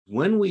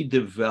when we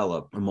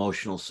develop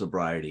emotional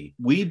sobriety,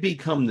 we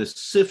become the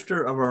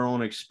sifter of our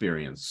own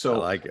experience. So I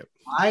like it.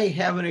 I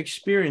have an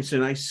experience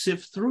and I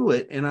sift through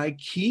it and I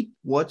keep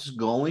what's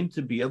going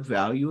to be of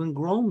value and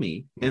grow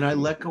me, and I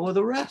let go of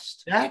the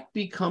rest. That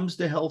becomes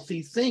the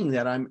healthy thing,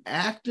 that I'm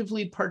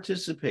actively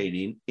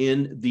participating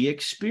in the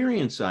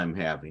experience I'm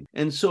having.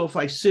 And so if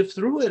I sift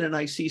through it and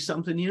I see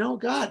something,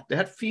 God,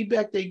 that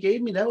feedback they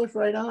gave me, that was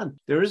right on.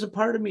 There is a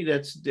part of me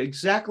that's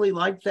exactly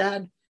like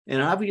that. And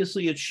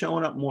obviously it's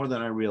showing up more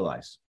than I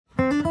realized.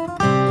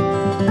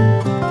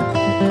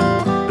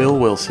 Bill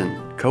Wilson,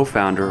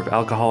 co-founder of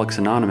Alcoholics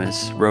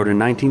Anonymous, wrote in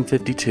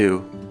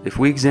 1952, "If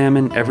we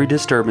examine every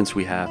disturbance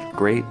we have,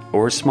 great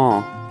or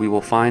small, we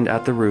will find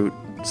at the root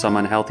some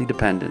unhealthy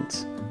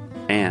dependence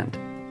and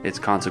its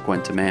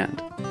consequent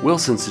demand."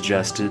 Wilson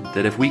suggested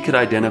that if we could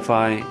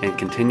identify and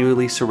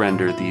continually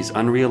surrender these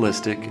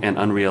unrealistic and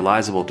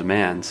unrealizable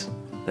demands,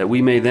 that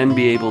we may then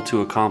be able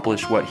to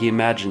accomplish what he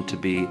imagined to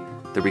be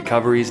the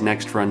recovery's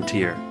next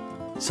frontier,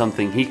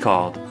 something he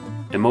called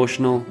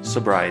emotional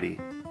sobriety.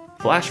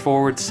 Flash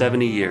forward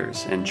 70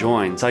 years and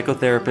join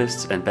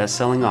psychotherapists and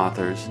best-selling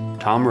authors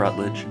Tom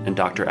Rutledge and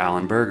Dr.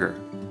 Alan Berger,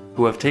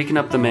 who have taken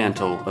up the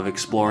mantle of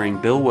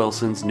exploring Bill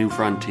Wilson's new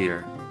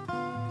frontier.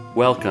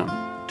 Welcome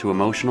to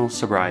Emotional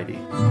Sobriety.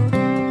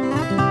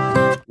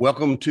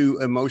 Welcome to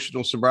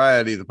Emotional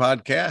Sobriety, the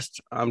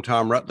podcast. I'm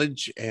Tom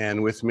Rutledge,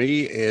 and with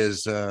me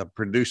is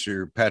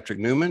producer Patrick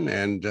Newman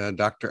and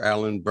Dr.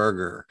 Alan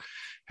Berger.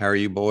 How are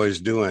you boys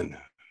doing?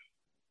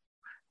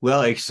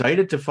 Well,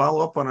 excited to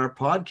follow up on our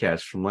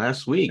podcast from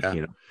last week.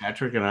 Yeah.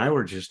 Patrick and I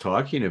were just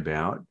talking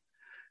about,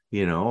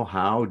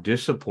 how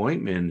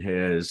disappointment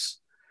has,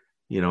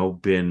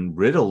 been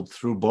riddled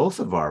through both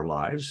of our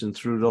lives and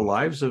through the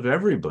lives of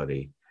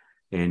everybody.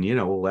 And,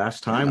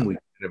 last time we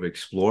kind of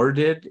explored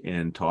it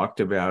and talked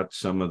about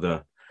some of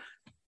the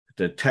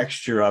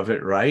texture of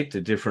it, right? The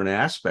different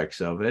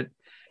aspects of it,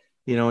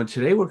 and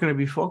today we're going to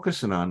be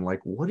focusing on,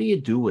 what do you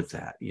do with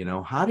that?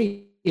 How do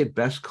you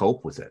best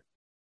cope with it?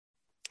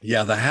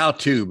 Yeah, the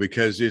how-to,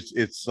 because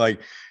it's like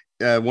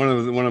one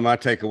of my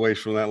takeaways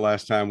from that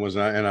last time was,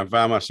 I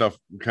found myself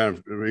kind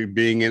of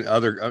being in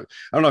other. I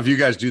don't know if you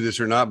guys do this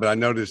or not, but I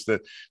noticed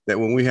that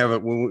when we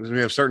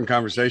have certain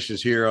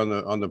conversations here on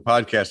the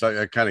podcast,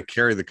 I kind of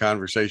carry the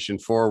conversation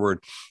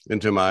forward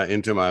into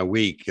my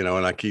week, and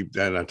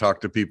I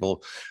talk to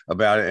people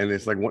about it, and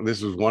it's like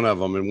this was one of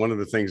them, and one of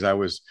the things I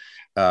was.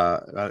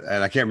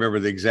 And I can't remember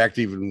the exact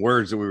even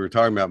words that we were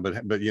talking about,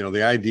 but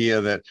the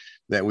idea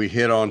that we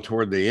hit on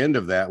toward the end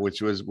of that,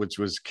 which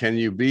was can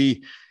you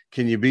be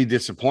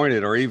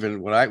disappointed, or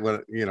even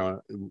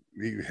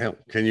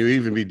can you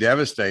even be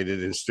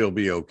devastated and still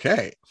be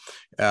okay?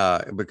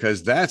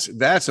 Because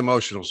that's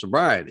emotional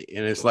sobriety.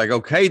 And it's like,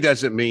 okay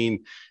doesn't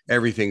mean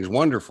everything's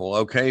wonderful.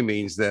 Okay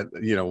means that,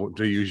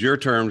 to use your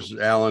terms,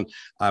 Alan,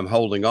 I'm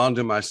holding on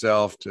to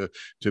myself. To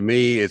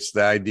me, it's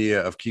the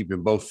idea of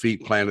keeping both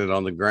feet planted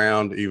on the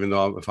ground, even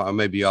though if I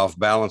may be off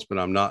balance, but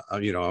I'm not,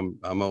 I'm a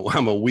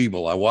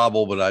weeble. I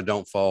wobble, but I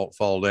don't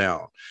fall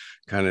down,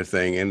 kind of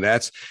thing. And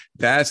that's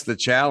the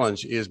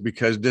challenge, is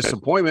because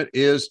disappointment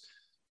is,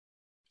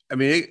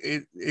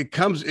 it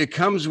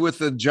comes with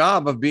the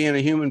job of being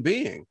a human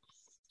being.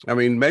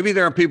 Maybe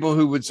there are people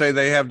who would say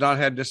they have not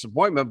had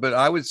disappointment, but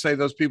I would say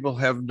those people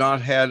have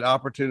not had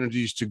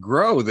opportunities to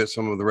grow that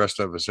some of the rest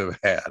of us have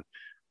had.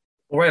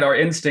 Right. Our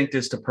instinct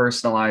is to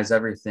personalize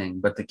everything,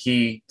 but the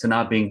key to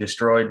not being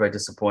destroyed by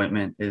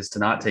disappointment is to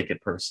not take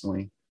it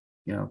personally.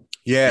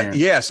 Yeah.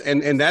 Yes.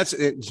 And that's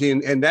it.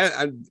 And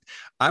that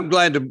I'm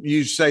glad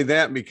you say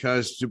that,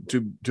 because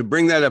to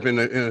bring that up in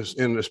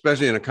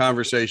especially in a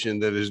conversation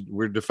that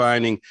we're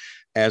defining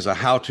as a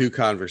how-to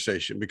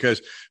conversation,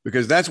 because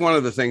that's one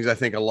of the things I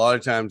think a lot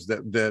of times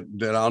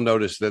that I'll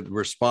notice that the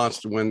response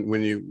to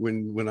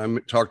when I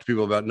talk to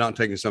people about not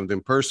taking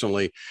something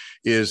personally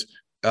is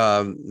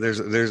there's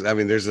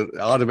an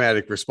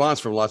automatic response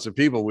from lots of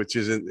people, which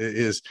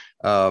is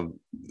well,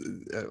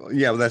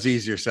 that's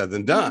easier said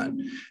than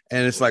done.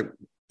 And it's like,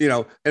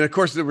 and of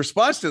course the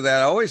response to that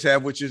I always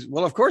have, which is,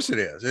 well, of course it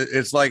is.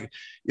 It's like,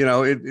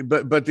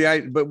 but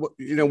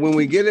when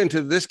we get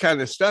into this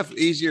kind of stuff,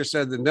 easier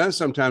said than done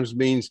sometimes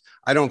means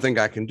I don't think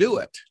I can do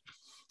it,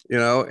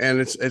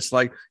 and it's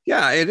like,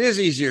 yeah, it is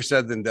easier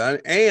said than done.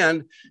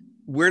 And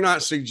we're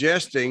not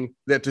suggesting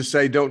that to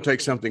say, don't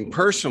take something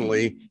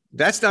personally.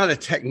 That's not a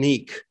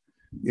technique.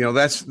 We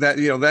have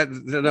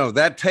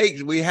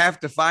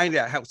to find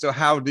out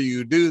how do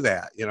you do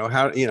that?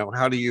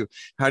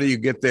 How do you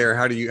get there?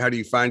 How do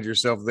you find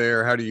yourself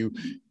there? How do you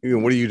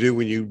what do you do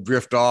when you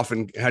drift off,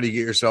 and how do you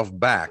get yourself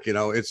back?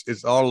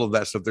 It's all of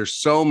that stuff. There's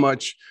so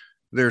much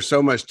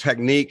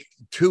technique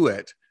to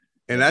it.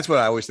 And that's what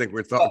I always think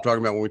we're talking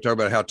about when we talk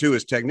about how to,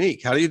 is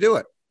technique. How do you do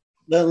it?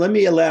 Let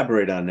me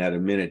elaborate on that a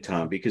minute,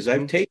 Tom, because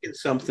I've taken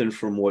something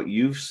from what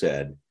you've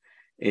said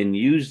and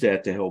use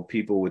that to help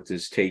people with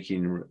this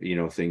taking,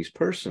 things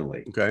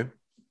personally. Okay.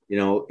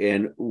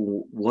 And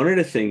one of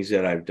the things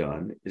that I've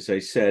done is I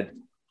said,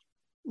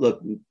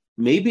 look,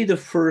 maybe the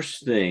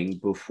first thing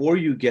before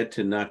you get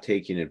to not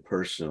taking it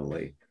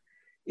personally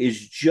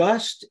is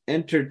just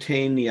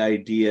entertain the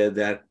idea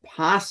that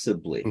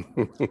possibly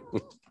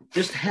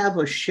just have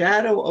a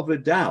shadow of a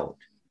doubt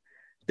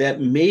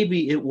that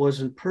maybe it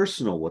wasn't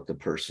personal what the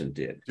person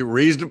did.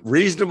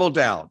 Reasonable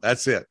doubt.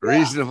 That's it. Yeah.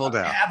 Reasonable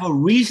doubt. Have a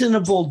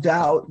reasonable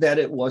doubt that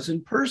it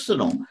wasn't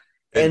personal.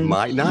 It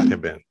might not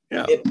have been.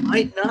 Yeah. It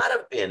might not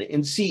have been.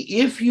 And see,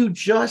 if you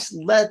just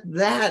let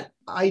that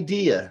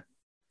idea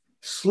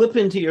slip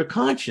into your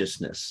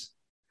consciousness,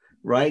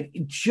 right?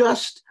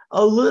 Just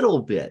a little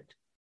bit,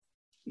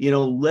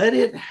 let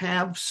it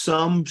have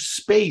some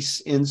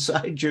space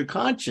inside your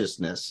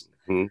consciousness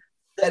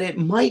that it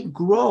might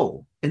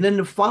grow. And then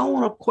the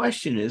follow-up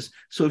question is,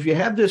 so if you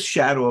have this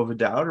shadow of a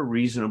doubt, or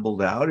reasonable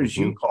doubt, as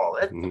you call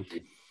it,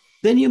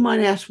 then you might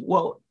ask,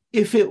 well,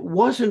 if it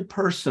wasn't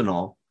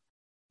personal,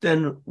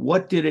 then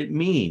what did it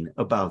mean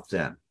about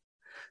them?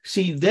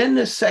 See, then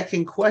the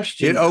second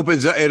question. It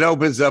opens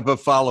up a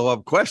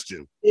follow-up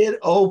question. It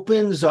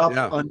opens up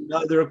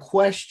another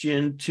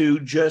question to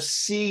just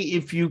see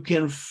if you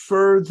can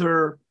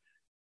further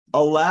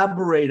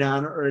elaborate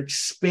on or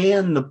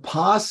expand the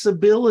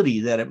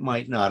possibility that it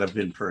might not have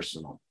been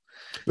personal.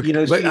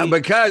 Because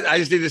I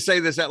just need to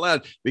say this out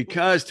loud,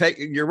 because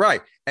you're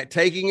right.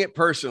 Taking it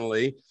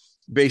personally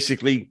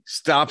basically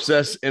stops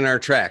us in our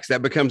tracks.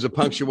 That becomes a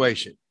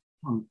punctuation.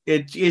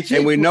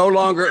 And we no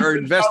longer are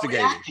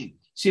investigating.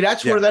 See,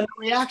 that's where then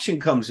the reaction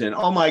comes in.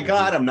 Oh my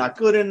God, I'm not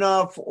good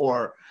enough,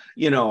 or,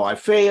 I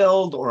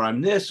failed, or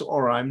I'm this,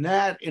 or I'm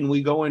that. And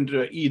we go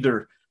into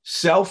either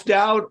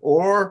self-doubt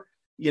or,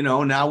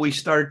 now we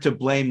start to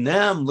blame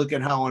them. Look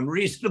at how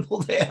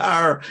unreasonable they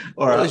are.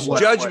 Or it's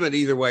judgment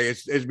either way.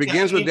 It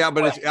begins with doubt,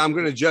 but I'm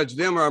going to judge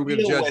them or I'm going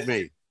to judge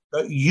me.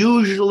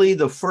 Usually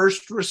the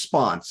first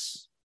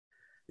response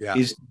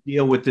is to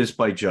deal with this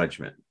by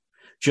judgment.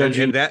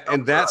 Judging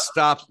that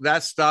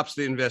stops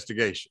the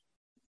investigation.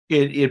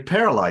 It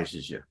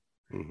paralyzes you.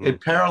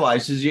 It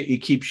paralyzes you.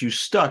 It keeps you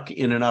stuck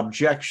in an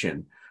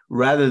objection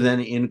rather than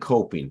in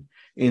coping.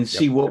 And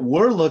see, what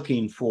we're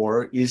looking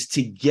for is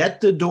to get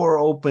the door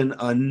open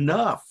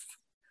enough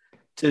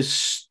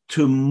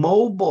to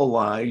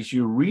mobilize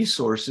your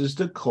resources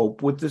to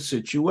cope with the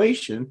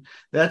situation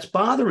that's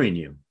bothering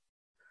you.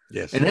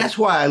 Yes. And that's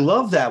why I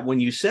love that when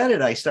you said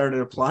it, I started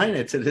applying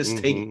it to this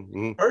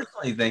thing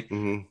personally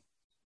thing.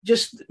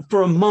 Just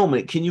for a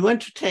moment, can you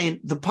entertain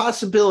the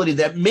possibility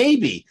that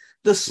maybe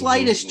the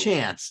slightest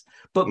chance,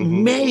 but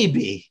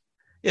maybe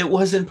it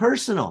wasn't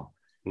personal?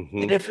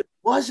 And if it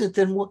wasn't,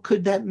 then what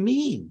could that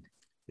mean?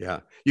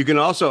 Yeah, you can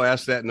also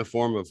ask that in the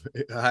form of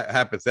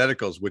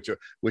hypotheticals,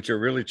 which are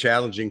really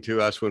challenging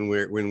to us when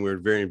we're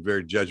very,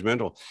 very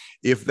judgmental.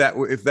 If that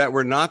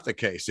were not the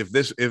case, if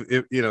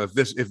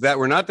that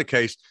were not the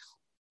case,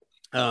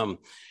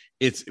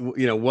 it's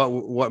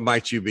what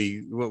might you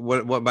be?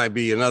 What might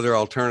be another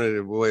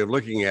alternative way of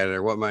looking at it,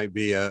 or what might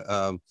be just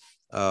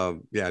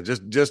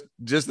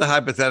the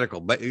hypothetical.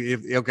 But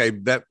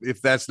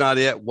if that's not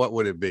it, what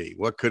would it be?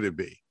 What could it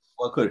be?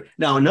 What could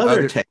now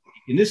another technique,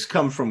 and this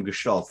comes from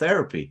Gestalt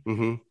therapy,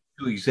 to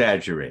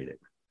exaggerate it.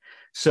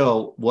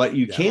 So what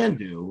you can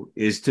do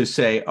is to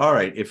say, all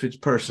right, if it's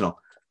personal,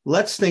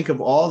 let's think of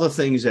all the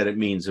things that it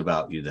means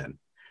about you. Then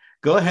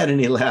go ahead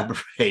and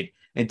elaborate.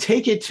 And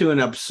take it to an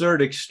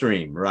absurd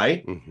extreme,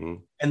 right?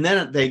 And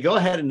then they go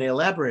ahead and they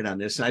elaborate on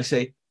this. And I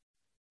say,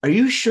 are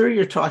you sure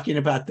you're talking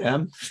about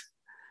them?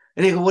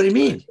 And they go, what do you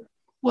mean?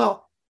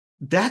 Well,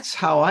 that's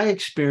how I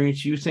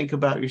experience you think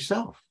about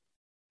yourself.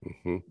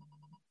 And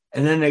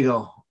then they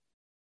go,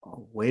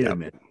 oh, wait a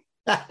minute.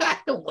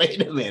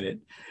 Wait a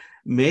minute.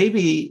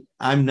 Maybe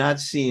I'm not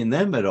seeing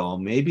them at all.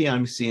 Maybe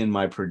I'm seeing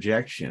my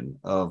projection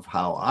of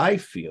how I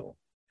feel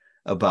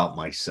about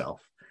myself.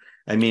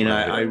 I mean,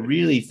 I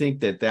really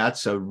think that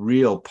that's a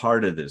real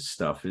part of this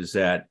stuff, is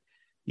that,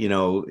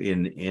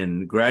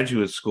 in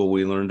graduate school,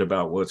 we learned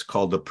about what's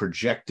called the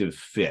projective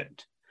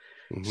fit.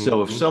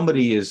 So if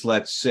somebody is,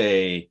 let's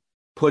say,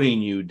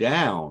 putting you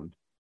down,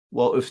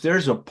 well, if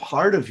there's a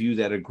part of you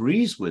that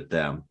agrees with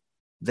them,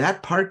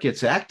 that part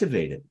gets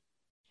activated.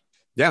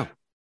 Yeah.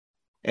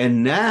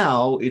 And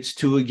now it's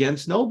 2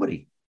 against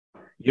nobody.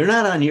 You're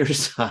not on your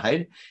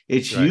side.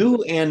 It's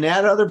you and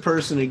that other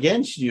person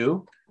against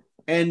you.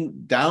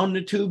 And down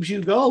the tubes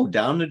you go,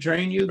 down the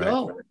drain you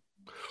go.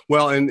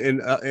 Well, and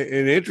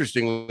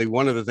interestingly,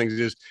 one of the things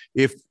is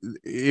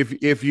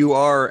if you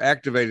are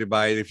activated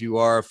by it, if you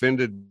are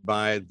offended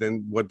by it,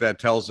 then what that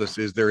tells us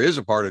is there is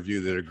a part of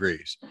you that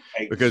agrees.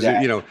 Because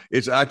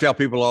I tell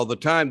people all the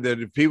time that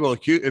if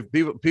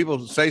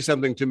people say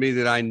something to me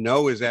that I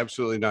know is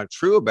absolutely not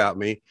true about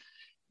me,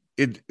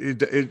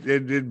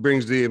 it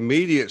brings the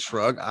immediate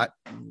shrug.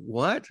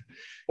 What?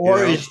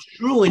 Or is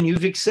true and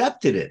you've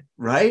accepted it,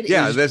 right?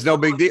 Yeah, there's no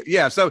big deal.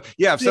 Yeah, so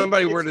if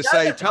somebody were to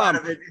say, Tom,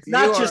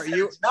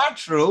 it's not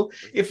true.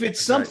 If it's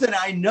something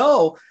I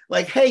know,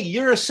 like, hey,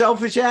 you're a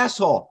selfish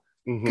asshole.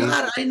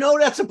 God, I know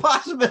that's a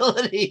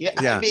possibility.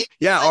 Yeah. I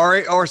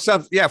mean, Or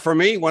something. Yeah. For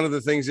me, one of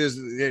the things is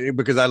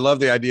because I love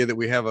the idea that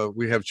we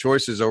have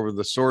choices over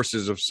the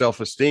sources of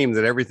self-esteem,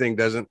 that everything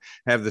doesn't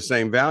have the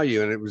same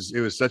value. And it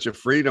was such a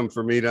freedom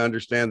for me to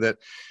understand that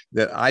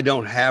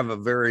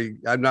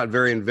I'm not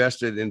very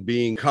invested in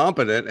being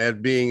competent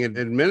at being an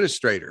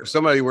administrator. If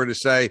somebody were to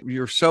say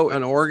you're so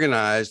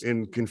unorganized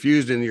and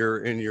confused in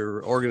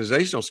your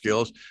organizational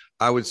skills,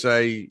 I would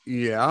say,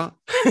 yeah.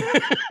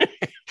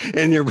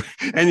 And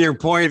your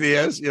point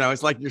is,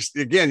 it's like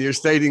you're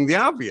stating the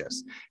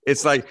obvious.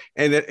 It's like,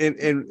 but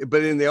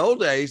in the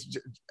old days,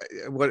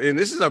 and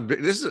this is a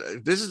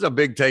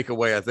big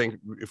takeaway. I think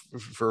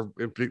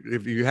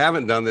if you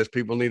haven't done this,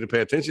 people need to pay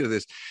attention to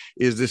this.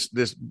 Is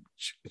this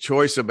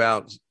choice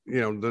about,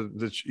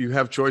 you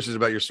have choices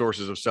about your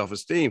sources of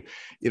self-esteem.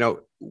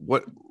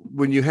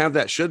 When you have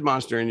that should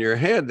monster in your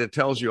head that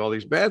tells you all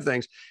these bad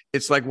things,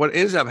 it's like what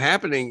ends up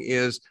happening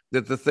is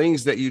that the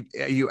things that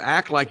you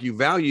act like you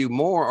value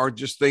more are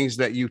just things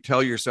that you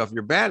tell yourself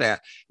you're bad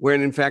at,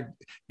 when in fact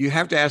you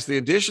have to ask the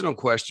additional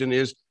question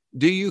is,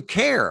 do you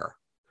care?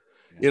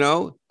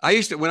 When I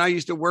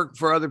used to work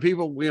for other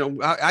people,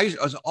 I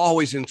was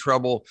always in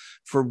trouble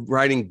for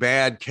writing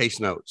bad case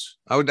notes.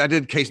 I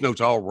did case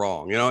notes all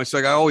wrong. It's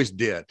like I always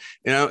did,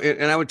 and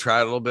I would try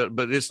it a little bit,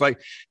 but it's like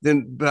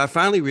but I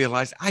finally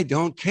realized I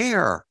don't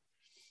care,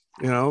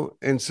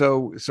 and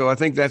so I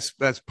think that's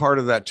part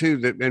of that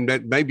too. And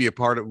that may be a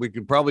part of, we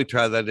could probably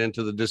tie that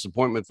into the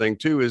disappointment thing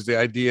too, is the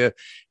idea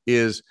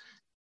is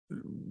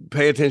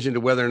pay attention to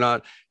whether or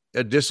not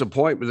a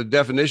disappointment, the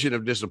definition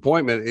of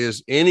disappointment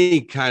is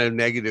any kind of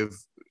negative,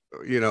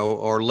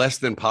 or less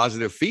than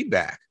positive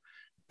feedback.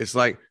 It's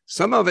like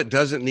some of it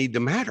doesn't need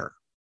to matter.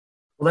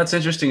 Well, that's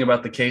interesting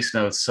about the case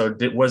notes. So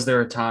was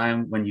there a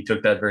time when you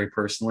took that very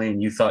personally and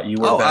you thought you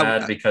were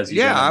bad because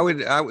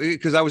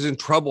because I was in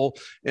trouble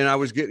and I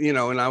was getting,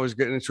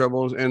 in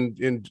trouble and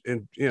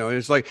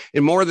it's like,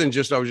 and more than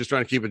just, I was just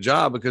trying to keep a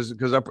job because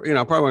I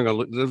probably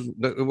wasn't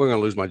going to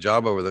lose my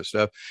job over that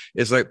stuff.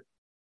 It's like,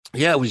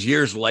 it was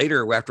years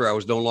later after I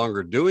was no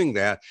longer doing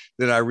that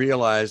I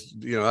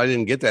realized, I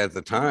didn't get that at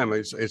the time.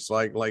 It's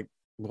like,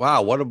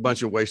 wow, what a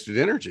bunch of wasted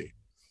energy.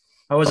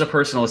 I was a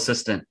personal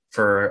assistant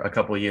for a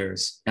couple of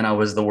years, and I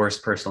was the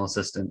worst personal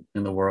assistant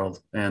in the world.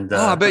 And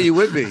I bet you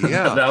would be.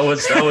 Yeah, that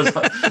was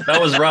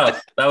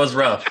rough. That was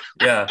rough.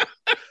 Yeah.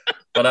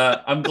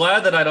 But I'm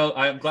glad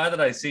that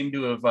I seem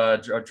to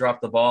have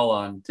dropped the ball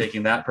on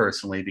taking that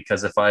personally,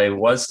 because if I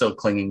was still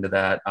clinging to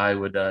that, I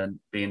would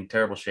be in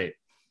terrible shape.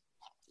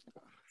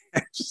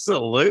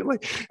 Absolutely.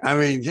 I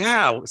mean,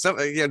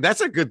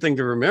 that's a good thing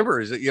to remember,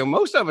 is that,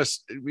 most of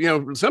us,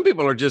 some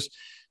people are just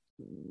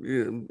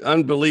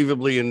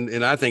unbelievably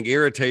and I think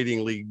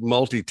irritatingly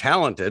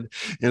multi-talented,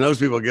 and those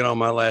people get on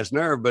my last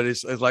nerve. But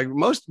it's like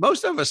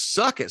most of us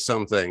suck at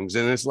some things,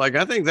 and it's like,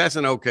 I think that's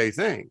an okay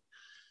thing.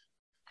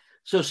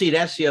 So see,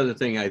 that's the other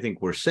thing I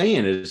think we're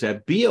saying, is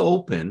that be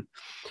open.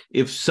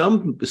 If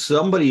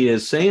somebody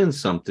is saying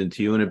something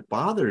to you and it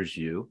bothers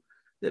you,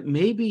 that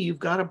maybe you've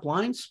got a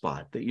blind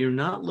spot, that you're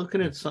not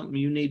looking at something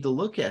you need to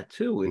look at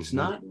too. It's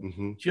not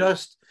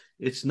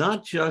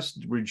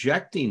just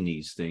rejecting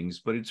these things,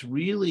 but it's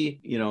really,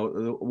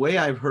 the way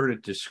I've heard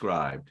it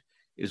described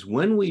is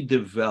when we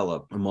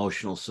develop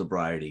emotional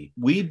sobriety,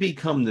 we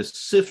become the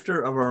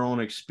sifter of our own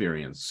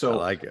experience. So I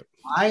like it.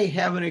 I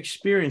have an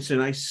experience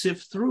and I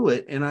sift through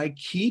it and I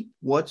keep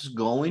what's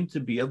going to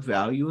be of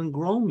value and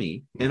grow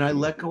me, and I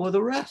let go of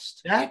the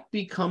rest. That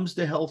becomes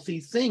the healthy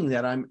thing,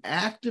 that I'm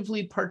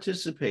actively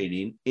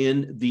participating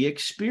in the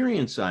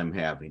experience I'm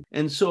having.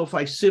 And so if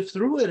I sift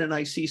through it and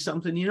I see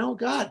something,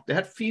 God,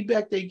 that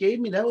feedback they gave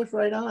me, that was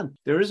right on.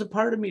 There is a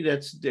part of me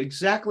that's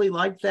exactly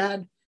like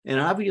that. And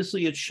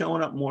obviously it's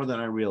showing up more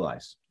than I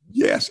realized.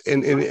 Yes,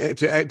 and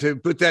to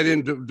put that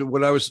into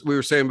what we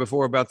were saying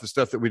before about the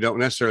stuff that we don't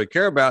necessarily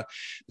care about,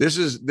 this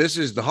is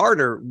the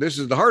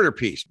harder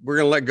piece. We're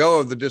going to let go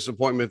of the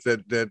disappointment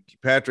that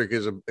Patrick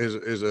is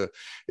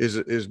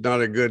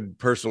not a good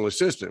personal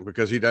assistant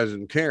because he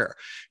doesn't care.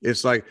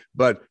 It's like,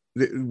 but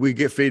we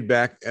get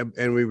feedback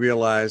and we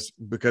realize,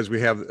 because we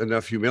have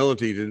enough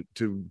humility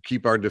to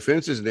keep our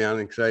defenses down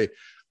and say,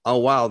 oh,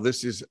 wow,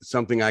 this is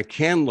something I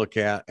can look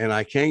at and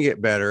I can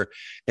get better.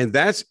 And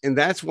that's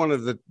one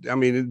of the,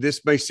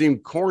 this may seem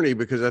corny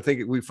because I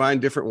think we find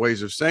different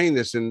ways of saying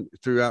this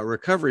throughout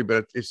recovery,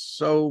 but it's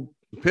so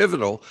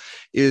pivotal,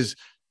 is,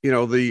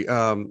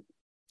 the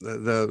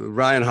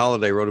Ryan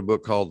Holiday wrote a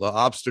book called The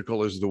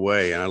Obstacle is the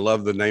Way. And I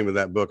love the name of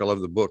that book. I love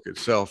the book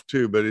itself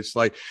too, but it's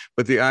like,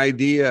 but the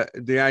idea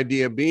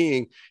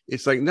being,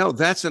 it's like, no,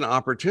 that's an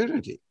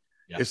opportunity.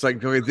 Yeah. It's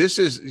like, okay, this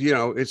is,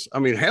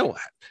 hell,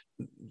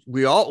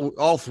 we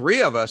all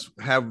three of us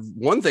have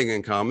one thing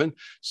in common.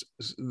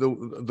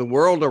 The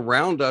world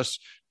around us,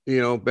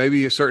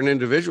 maybe certain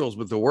individuals,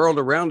 but the world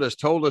around us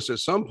told us at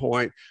some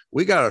point,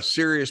 we got a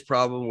serious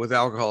problem with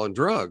alcohol and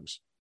drugs,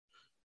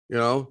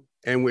 and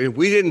if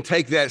we didn't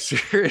take that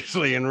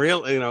seriously and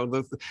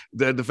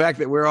the fact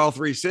that we're all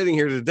three sitting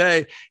here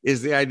today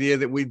is the idea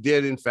that we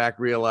did in fact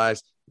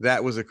realize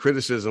that was a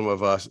criticism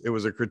of us. It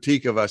was a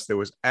critique of us that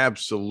was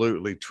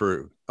absolutely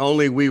true.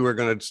 Only we were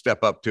going to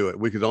step up to it.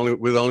 We're the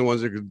only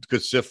ones that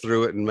could sift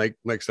through it and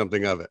make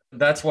something of it.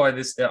 That's why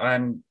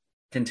I'm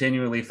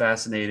continually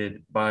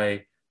fascinated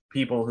by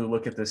people who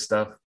look at this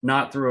stuff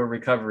not through a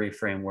recovery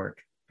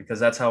framework, because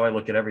that's how I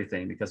look at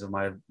everything because of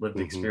my lived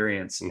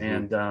experience.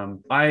 And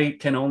I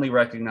can only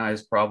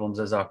recognize problems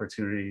as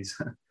opportunities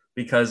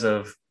because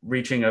of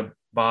reaching a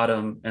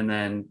bottom and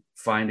then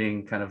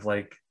finding kind of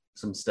like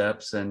some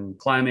steps and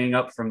climbing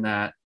up from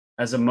that.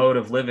 As a mode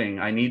of living,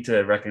 I need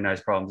to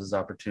recognize problems as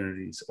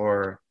opportunities,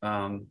 or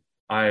I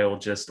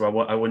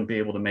wouldn't be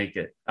able to make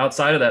it.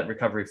 Outside of that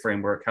recovery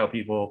framework, how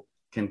people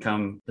can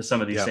come to some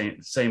of these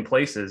same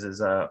places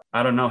is I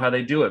don't know how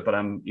they do it, but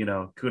I'm,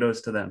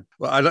 kudos to them.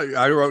 Well,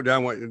 I wrote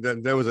down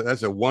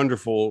that's a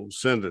wonderful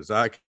sentence.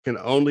 I can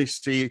only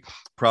see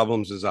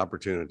problems as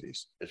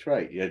opportunities. That's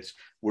right.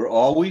 We're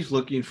always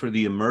looking for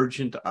the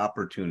emergent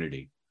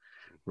opportunity.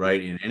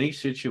 Right. In any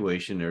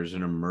situation, there's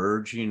an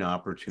emerging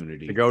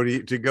opportunity. To go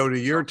to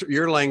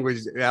your language,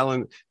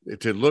 Alan,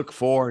 to look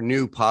for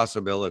new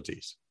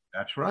possibilities.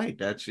 That's right.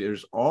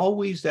 There's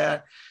always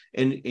that.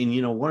 And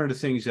one of the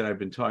things that I've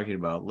been talking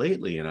about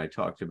lately, and I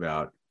talked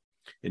about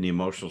in the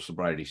emotional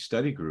sobriety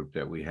study group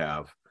that we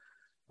have,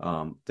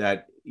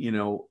 that,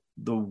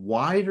 the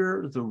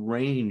wider the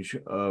range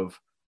of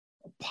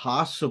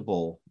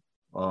possible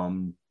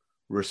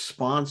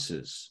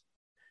responses,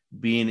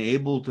 being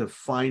able to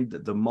find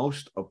the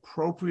most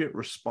appropriate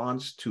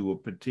response to a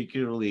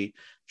particularly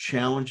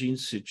challenging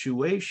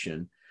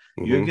situation,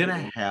 you're going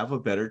to have a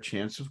better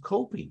chance of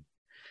coping.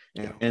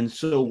 And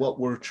so what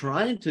we're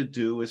trying to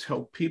do is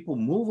help people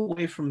move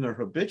away from their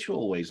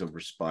habitual ways of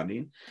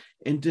responding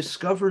and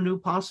discover new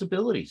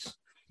possibilities.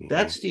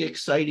 That's the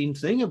exciting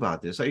thing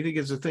about this. I think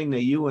it's the thing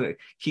that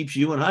keeps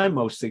you and I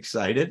most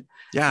excited.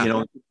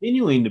 Yeah.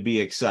 Continuing to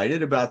be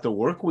excited about the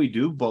work we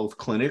do, both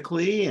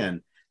clinically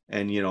and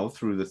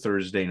through the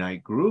Thursday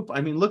night group.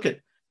 I mean,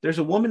 there's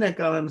a woman that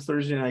got on the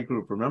Thursday night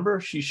group.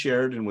 Remember, she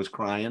shared and was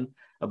crying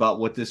about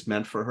what this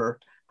meant for her,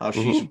 how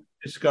she's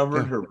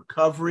discovered her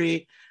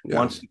recovery,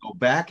 wants to go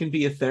back and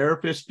be a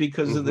therapist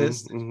because of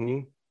this.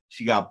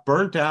 She got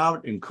burnt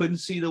out and couldn't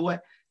see the way.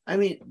 I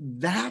mean,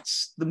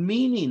 that's the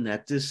meaning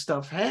that this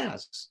stuff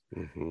has.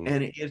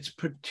 And it's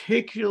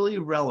particularly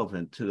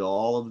relevant to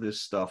all of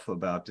this stuff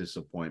about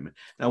disappointment.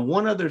 Now,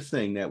 one other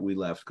thing that we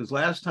left, because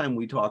last time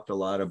we talked a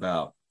lot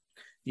about,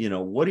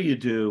 what do you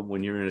do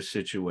when you're in a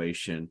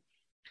situation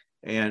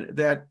and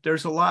that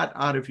there's a lot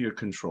out of your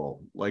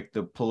control, like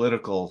the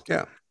political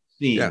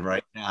scene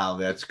right now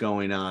that's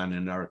going on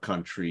in our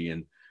country,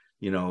 and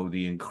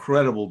the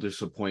incredible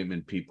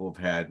disappointment people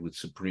have had with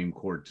Supreme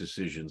Court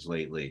decisions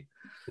lately,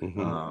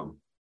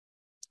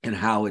 and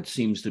how it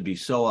seems to be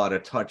so out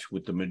of touch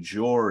with the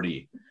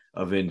majority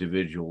of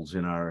individuals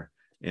in our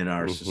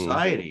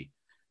society.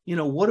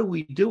 What do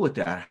we do with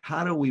that?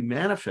 How do we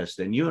manifest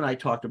it? And you and I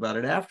talked about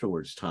it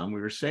afterwards, Tom. We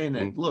were saying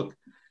that, look,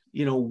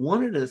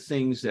 one of the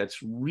things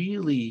that's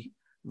really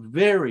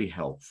very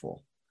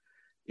helpful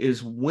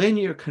is when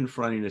you're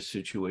confronting a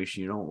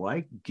situation you don't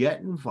like, get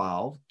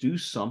involved, do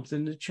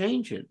something to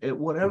change it at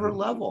whatever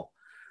level.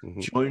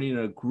 Joining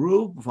a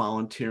group,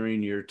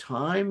 volunteering your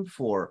time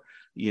for,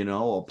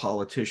 a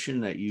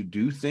politician that you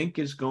do think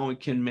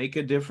can make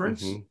a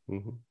difference.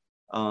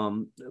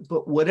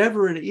 But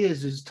whatever it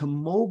is to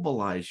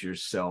mobilize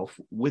yourself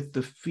with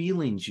the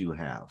feelings you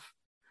have.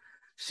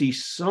 See,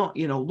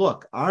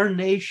 look, our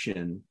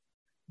nation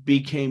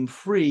became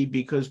free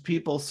because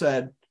people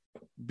said,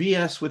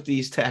 BS with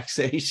these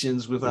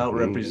taxations without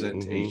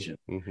representation.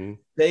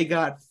 They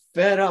got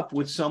fed up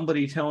with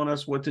somebody telling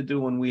us what to do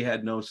when we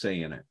had no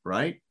say in it,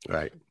 right?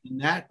 Right. And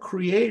that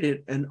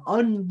created an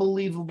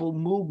unbelievable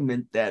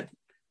movement that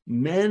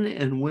men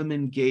and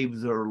women gave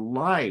their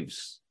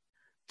lives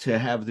to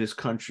have this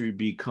country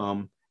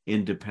become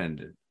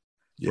independent.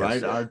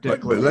 Yes. Right.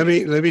 But let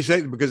me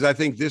say, because I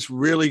think this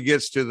really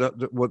gets to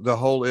the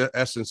whole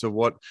essence of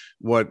what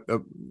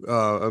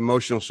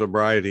emotional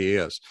sobriety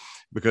is.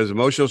 Because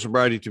emotional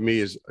sobriety to me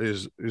is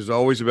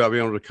always about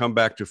being able to come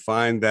back to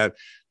find that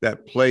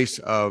place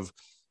of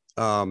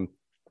sometimes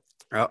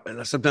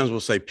we'll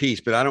say peace,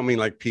 but I don't mean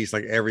like peace,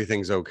 like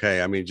everything's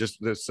okay. I mean, just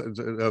this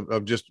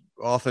of just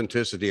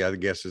authenticity, I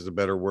guess is a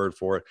better word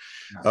for it,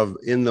 of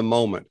in the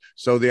moment.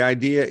 So the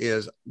idea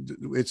is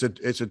it's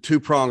a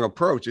two-prong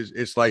approach.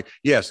 It's like,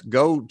 yes,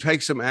 go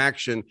take some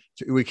action.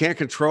 We can't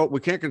control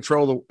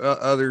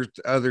the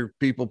other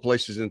people,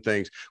 places, and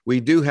things. We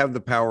do have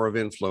the power of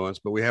influence,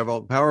 but we have all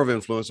the power of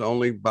influence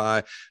only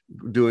by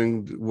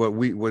doing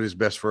what is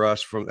best for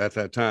us at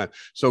that time.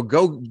 So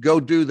go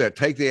do that.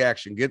 Take the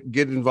action.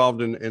 Get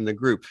involved in the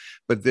group,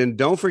 but then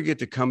don't forget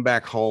to come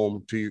back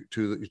home to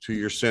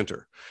your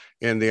center.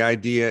 And the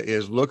idea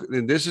is, look,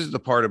 and this is the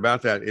part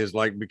about that is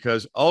like,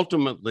 because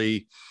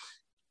ultimately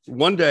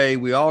one day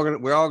we're all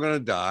going to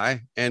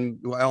die, and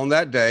on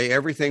that day,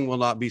 everything will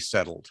not be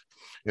settled.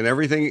 And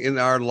everything in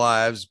our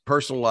lives,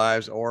 personal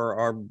lives,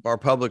 or our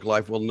public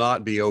life will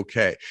not be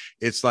okay.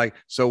 It's like,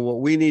 so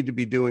what we need to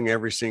be doing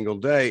every single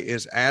day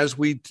is, as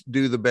we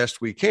do the best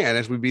we can,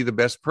 as we be the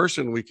best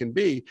person we can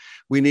be,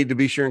 we need to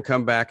be sure and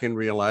come back and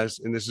realize,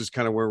 and this is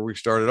kind of where we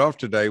started off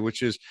today,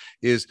 which is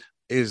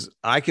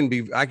I can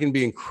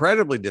be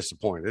incredibly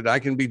disappointed. I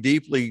can be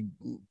deeply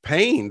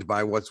pained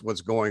by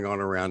what's going on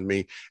around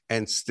me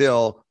and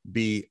still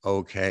be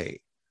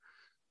okay.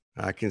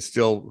 I can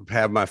still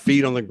have my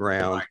feet on the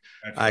ground.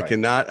 Right.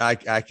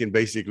 I can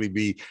basically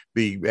be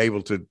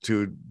able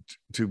to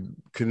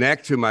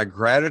connect to my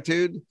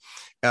gratitude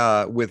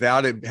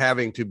without it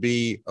having to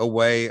be a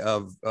way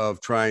of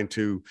trying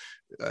to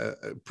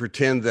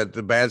pretend that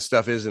the bad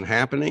stuff isn't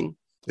happening.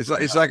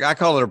 It's like I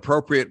call it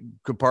appropriate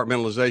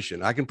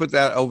compartmentalization. I can put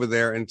that over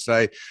there and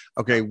say,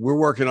 okay, we're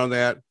working on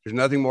that. There's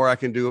nothing more I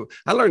can do.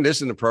 I learned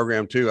this in the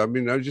program too. I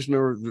mean, I just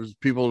remember there's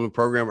people in the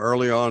program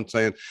early on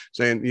saying,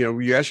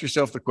 you ask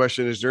yourself the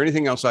question, is there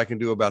anything else I can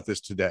do about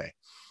this today?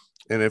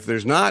 And if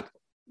there's not,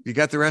 you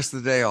got the rest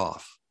of the day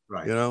off,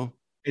 right?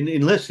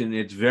 And listen,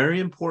 it's very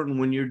important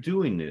when you're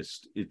doing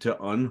this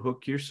to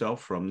unhook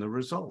yourself from the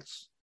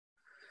results.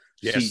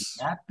 Yes. See,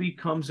 that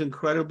becomes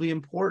incredibly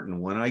important.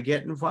 When I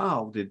get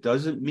involved, it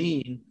doesn't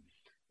mean,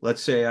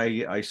 let's say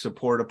I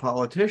support a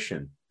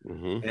politician,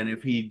 and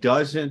if he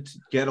doesn't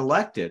get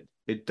elected,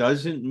 it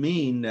doesn't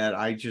mean that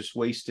I just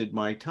wasted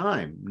my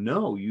time.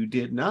 No, you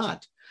did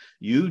not.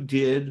 You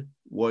did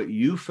what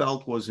you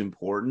felt was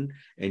important,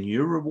 and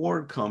your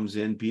reward comes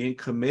in being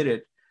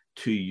committed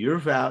to your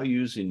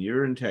values and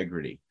your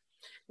integrity.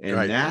 And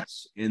right.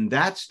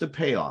 that's the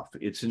payoff.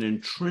 It's an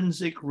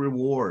intrinsic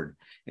reward.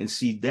 And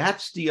see,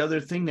 that's the other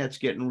thing that's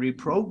getting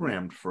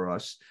reprogrammed for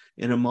us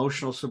in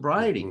emotional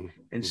sobriety.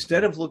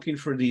 Instead of looking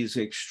for these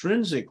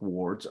extrinsic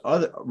rewards,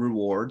 other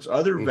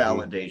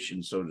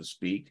validation, so to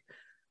speak,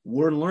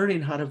 we're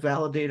learning how to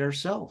validate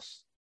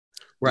ourselves.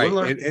 Right. We're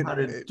learning how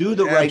to do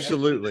the right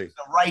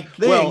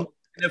thing, and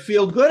to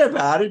feel good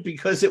about it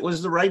because it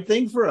was the right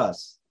thing for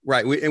us.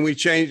 Right. We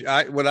change.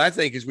 What I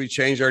think is we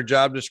change our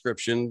job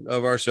description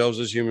of ourselves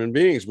as human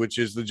beings, which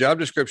is the job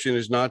description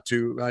is not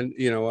to,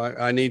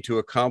 I need to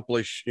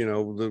accomplish,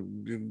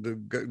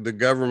 the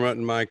government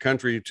in my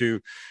country to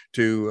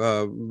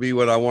be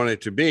what I want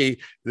it to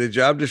be. The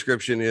job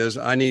description is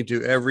I need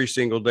to every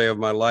single day of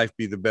my life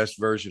be the best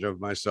version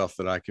of myself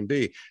that I can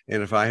be.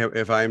 And if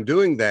I am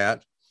doing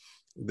that,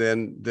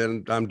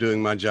 then I'm doing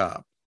my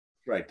job.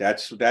 Right.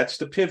 That's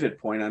the pivot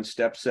point on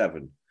step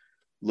 7.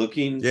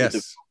 Looking for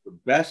the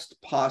best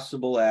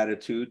possible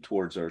attitude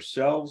towards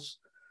ourselves,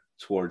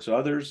 towards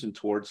others, and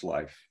towards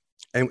life.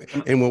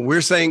 And what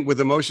we're saying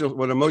with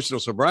what emotional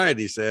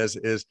sobriety says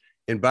is,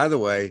 and by the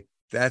way,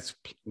 that's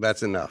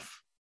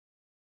enough.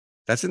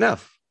 That's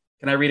enough.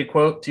 Can I read a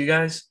quote to you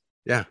guys?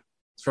 Yeah.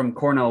 It's from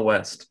Cornel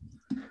West.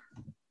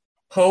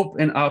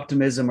 Hope and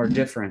optimism are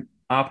different.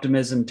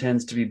 Optimism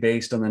tends to be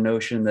based on the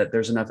notion that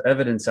there's enough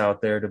evidence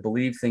out there to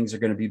believe things are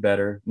going to be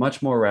better,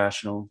 much more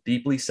rational,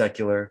 deeply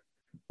secular.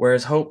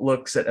 Whereas hope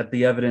looks at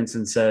the evidence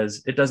and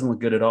says, it doesn't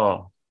look good at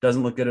all.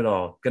 Doesn't look good at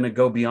all. Going to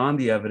go beyond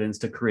the evidence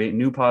to create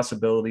new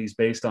possibilities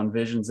based on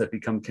visions that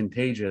become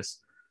contagious,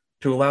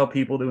 to allow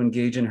people to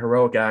engage in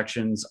heroic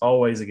actions,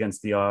 always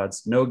against the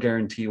odds, no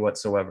guarantee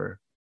whatsoever.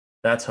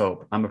 That's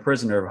hope. I'm a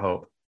prisoner of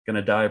hope. Going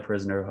to die a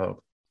prisoner of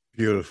hope.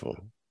 Beautiful.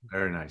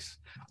 Very nice.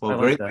 Well,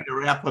 great way to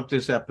wrap up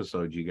this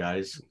episode, you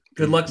guys.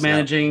 Good luck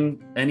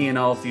managing any and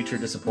all future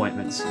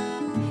disappointments.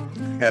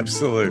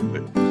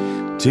 Absolutely.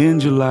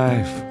 Tend your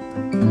life.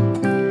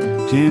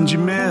 Tend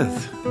your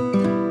myth.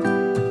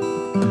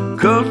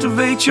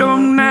 Cultivate your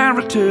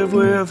narrative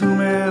with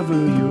whomever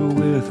you're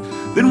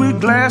with. Then with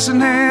glass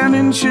in hand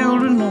and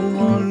children on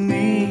one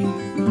knee,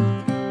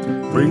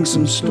 bring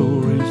some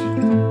stories.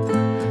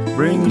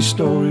 Bring your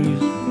stories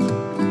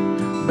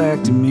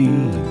back to me.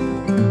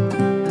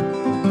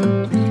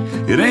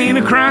 It ain't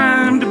a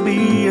crime to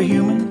be a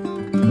human.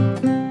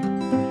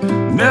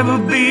 Never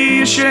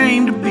be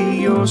ashamed to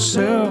be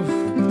yourself.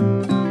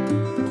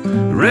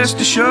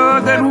 Rest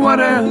assured that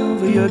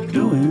whatever you're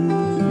doing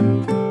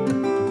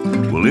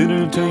will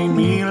entertain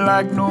me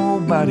like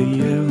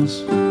nobody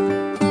else.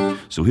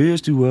 So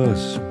here's to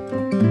us,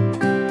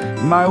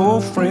 my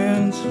old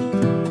friends,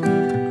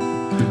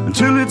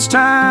 until it's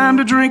time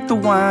to drink the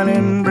wine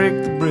and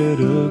break the bread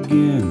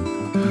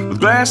again.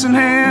 With glass in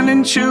hand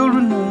and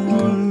children on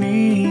one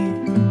knee,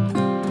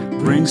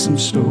 bring some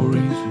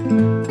stories,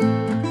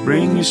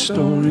 bring your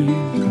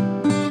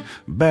stories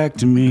back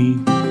to me.